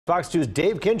Fox 2's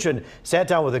Dave Kinchin sat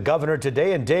down with the governor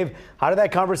today. And Dave, how did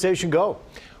that conversation go?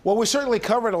 Well, we certainly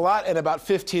covered a lot in about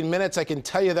 15 minutes. I can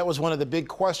tell you that was one of the big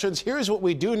questions. Here's what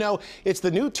we do know. It's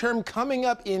the new term coming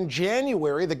up in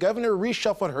January. The governor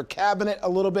reshuffled her cabinet a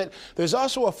little bit. There's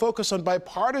also a focus on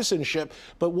bipartisanship,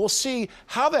 but we'll see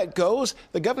how that goes.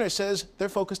 The governor says they're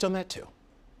focused on that too.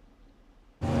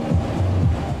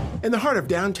 In the heart of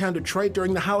downtown Detroit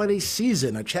during the holiday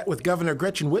season, a chat with Governor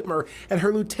Gretchen Whitmer and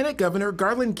her Lieutenant Governor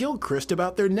Garlin Gilchrist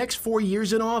about their next 4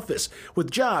 years in office, with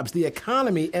jobs, the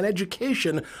economy, and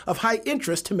education of high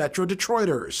interest to Metro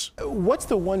Detroiters. What's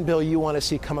the one bill you want to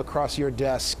see come across your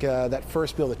desk, that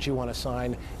first bill that you want to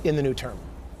sign in the new term?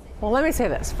 Well, let me say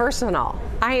this. First of all,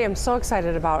 I am so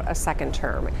excited about a second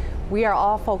term. We are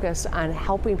all focused on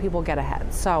helping people get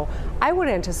ahead. So I would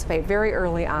anticipate very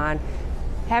early on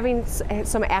having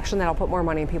some action that'll put more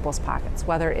money in people's pockets,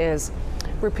 whether it is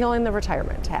repealing the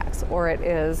retirement tax or it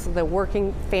is the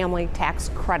working family tax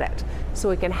credit, so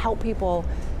it can help people,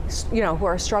 who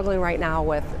are struggling right now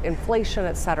with inflation,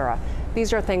 et cetera.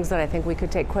 These are things that I think we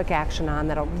could take quick action on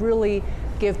that'll really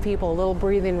give people a little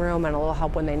breathing room and a little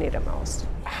help when they need it most.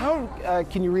 How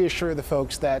can you reassure the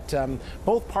folks that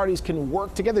both parties can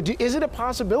work together? Is it a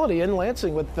possibility in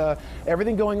Lansing with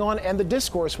everything going on and the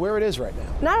discourse where it is right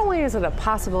now? Not only is it a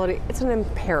possibility, it's an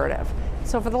imperative.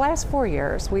 So for the last 4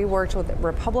 years, we worked with a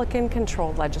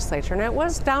Republican-controlled legislature, and it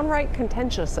was downright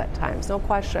contentious at times, no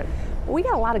question. But we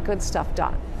got a lot of good stuff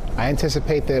done. I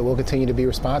anticipate that we'll continue to be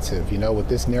responsive. With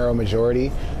this narrow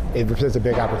majority, it represents a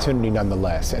big opportunity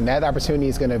nonetheless. And that opportunity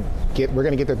is we're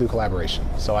going to get there through collaboration.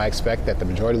 So I expect that the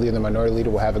majority leader and the minority leader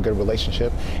will have a good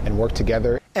relationship and work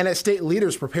together. And as state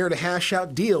leaders prepare to hash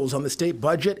out deals on the state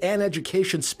budget and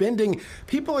education spending,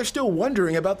 people are still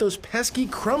wondering about those pesky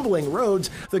crumbling roads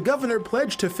the governor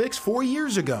pledged to fix 4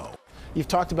 years ago. You've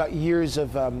talked about years of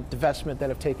divestment that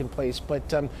have taken place,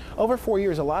 but over 4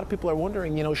 years, a lot of people are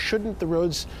wondering, shouldn't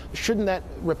that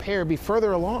repair be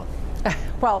further along?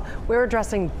 Well, we're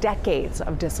addressing decades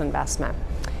of disinvestment.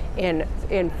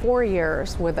 In 4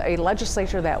 years, with a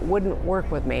legislature that wouldn't work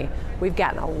with me, we've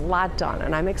gotten a lot done,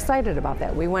 and I'm excited about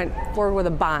that. We went forward with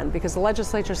a bond because the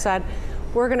legislature said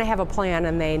we're going to have a plan,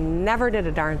 and they never did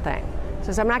a darn thing.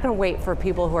 So I'm not going to wait for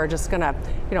people who are just going to,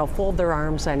 fold their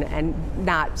arms and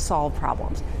not solve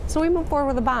problems. So we moved forward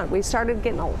with a bond. We started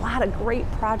getting a lot of great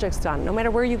projects done. No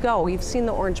matter where you go, you've seen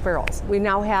the orange barrels. We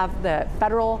now have the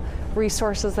federal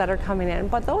resources that are coming in,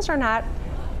 but those are not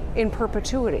in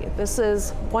perpetuity. This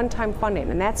is one-time funding,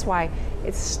 and that's why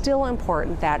it's still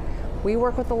important that we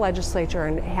work with the legislature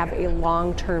and have a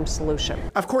long-term solution.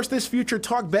 Of course, this future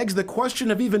talk begs the question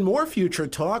of even more future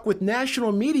talk, with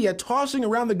national media tossing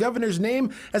around the governor's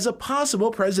name as a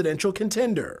possible presidential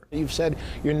contender. You've said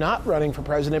you're not running for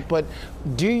president, but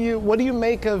what do you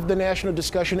make of the national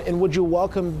discussion, and would you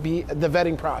welcome the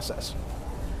vetting process?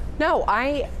 No,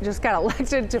 I just got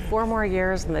elected to 4 more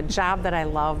years in the job that I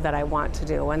love, that I want to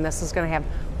do, and this is going to have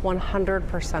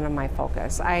 100% of my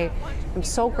focus. I am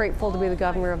so grateful to be the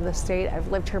governor of the state. I've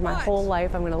lived here my whole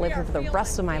life. I'm going to live here for the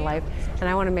rest of my life, and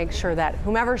I want to make sure that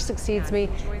whomever succeeds me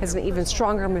has an even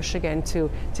stronger Michigan to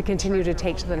continue to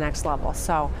take to the next level.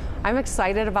 So I'm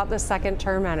excited about this second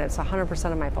term, and it's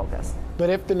 100% of my focus. But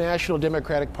if the National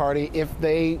Democratic Party, if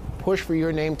they push for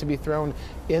your name to be thrown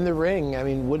in the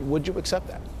ring, would you accept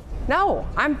that? No,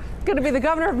 I'm going to be the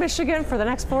governor of Michigan for the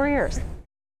next 4 years.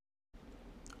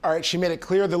 All right, she made it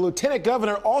clear the lieutenant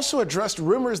governor also addressed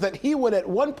rumors that he would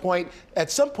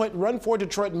at some point run for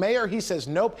Detroit mayor. He says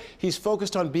nope, he's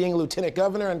focused on being lieutenant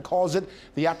governor and calls it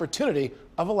the opportunity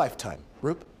of a lifetime.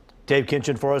 Roop? Dave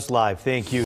Kinchin for us live. Thank you.